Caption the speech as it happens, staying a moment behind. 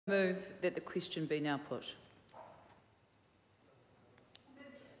Move that the question be now put.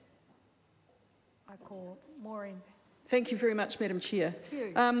 I call Maureen. Thank you very much, Madam Chair.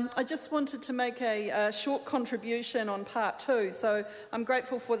 I just wanted to make a short contribution on part two, so I'm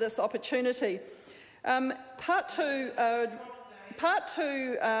grateful for this opportunity. Part two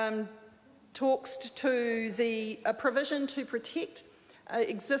talks to the provision to protect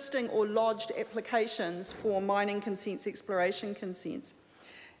existing or lodged applications for mining consents, exploration consents.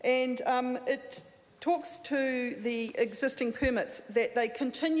 And it talks to the existing permits that they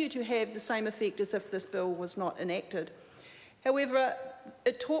continue to have the same effect as if this bill was not enacted. However,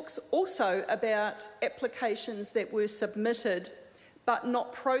 it talks also about applications that were submitted but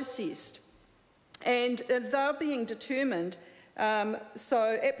not processed. And they're being determined,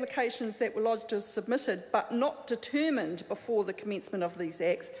 so applications that were lodged or submitted but not determined before the commencement of these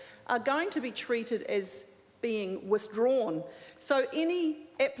acts are going to be treated as being withdrawn. So any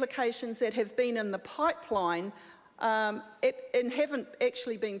applications that have been in the pipeline and haven't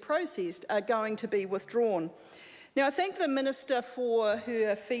actually been processed are going to be withdrawn. Now, I thank the Minister for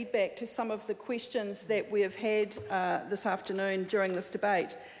her feedback to some of the questions that we have had this afternoon during this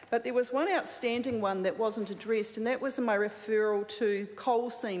debate, but there was one outstanding one that wasn't addressed, and that was my referral to coal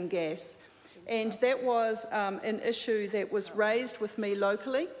seam gas. And that was an issue that was raised with me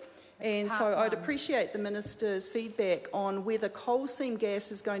locally. And so I'd appreciate the Minister's feedback on whether coal seam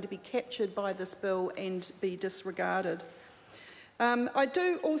gas is going to be captured by this bill and be disregarded. I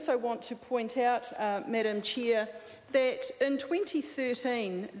do also want to point out, Madam Chair, that in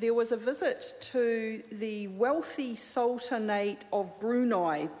 2013 there was a visit to the wealthy Sultanate of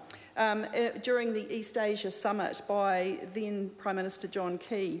Brunei during the East Asia Summit by then Prime Minister John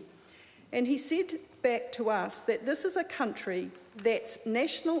Key. And he said back to us that this is a country that's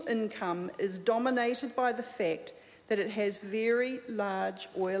national income is dominated by the fact that it has very large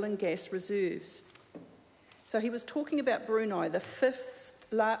oil and gas reserves. So he was talking about Brunei, the fifth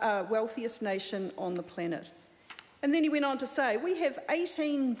wealthiest nation on the planet. And then he went on to say, we have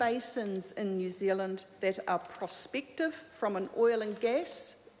 18 basins in New Zealand that are prospective from an oil and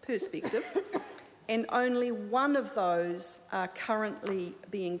gas perspective, and only one of those are currently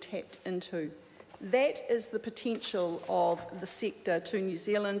being tapped into. That is the potential of the sector to New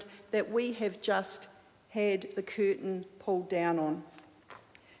Zealand that we have just had the curtain pulled down on.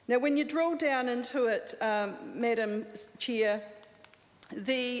 Now, when you drill down into it, Madam Chair,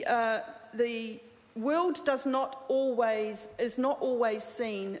 the world is not always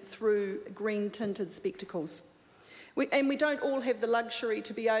seen through green-tinted spectacles. And we don't all have the luxury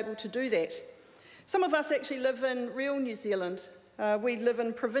to be able to do that. Some of us actually live in real New Zealand. We live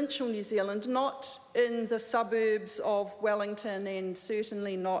in provincial New Zealand, not in the suburbs of Wellington and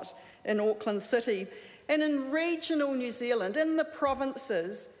certainly not in Auckland City. And in regional New Zealand, in the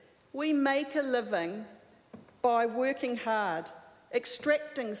provinces, we make a living by working hard,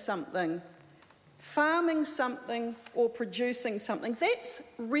 extracting something, farming something or producing something. That's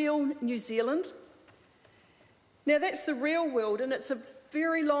real New Zealand. Now, that's the real world, and it's a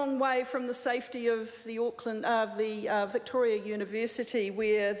very long way from the safety of the Victoria University,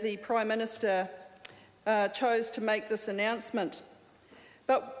 where the Prime Minister chose to make this announcement.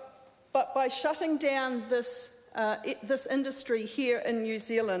 But by shutting down this industry here in New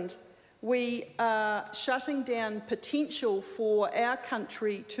Zealand, we are shutting down potential for our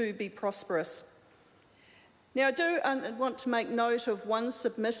country to be prosperous. Now, I do want to make note of one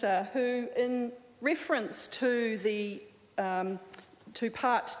submitter who, in reference to to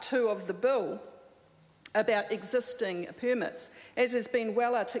part two of the bill about existing permits, as has been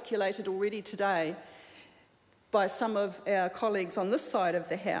well articulated already today by some of our colleagues on this side of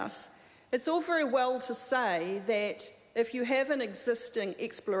the House, it's all very well to say that if you have an existing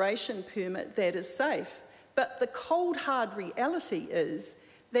exploration permit, that is safe. But the cold, hard reality is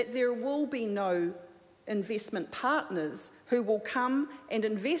that there will be no investment partners who will come and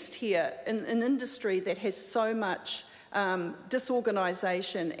invest here in an industry that has so much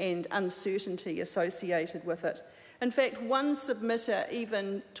disorganisation and uncertainty associated with it. In fact, one submitter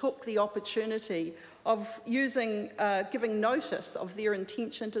even took the opportunity of giving notice of their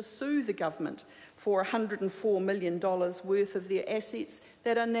intention to sue the government for $104 million worth of their assets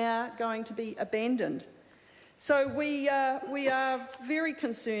that are now going to be abandoned. So we are very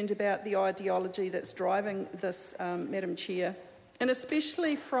concerned about the ideology that's driving this, Madam Chair, and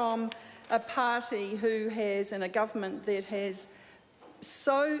especially from a party who has, and a government that has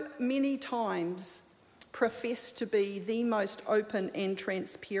so many times professed to be the most open and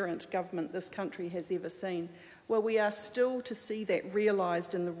transparent government this country has ever seen. Well, we are still to see that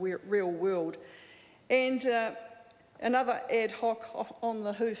realised in the real world. And another ad hoc on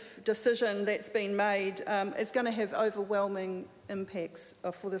the hoof decision that's been made is going to have overwhelming impacts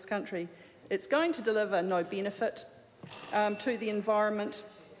for this country. It's going to deliver no benefit to the environment.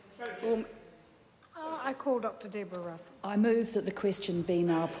 I call Dr. Deborah Russell. I move that the question be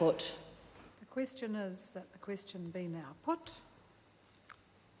now put. The question is that the question be now put.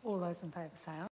 All those in favour say aye.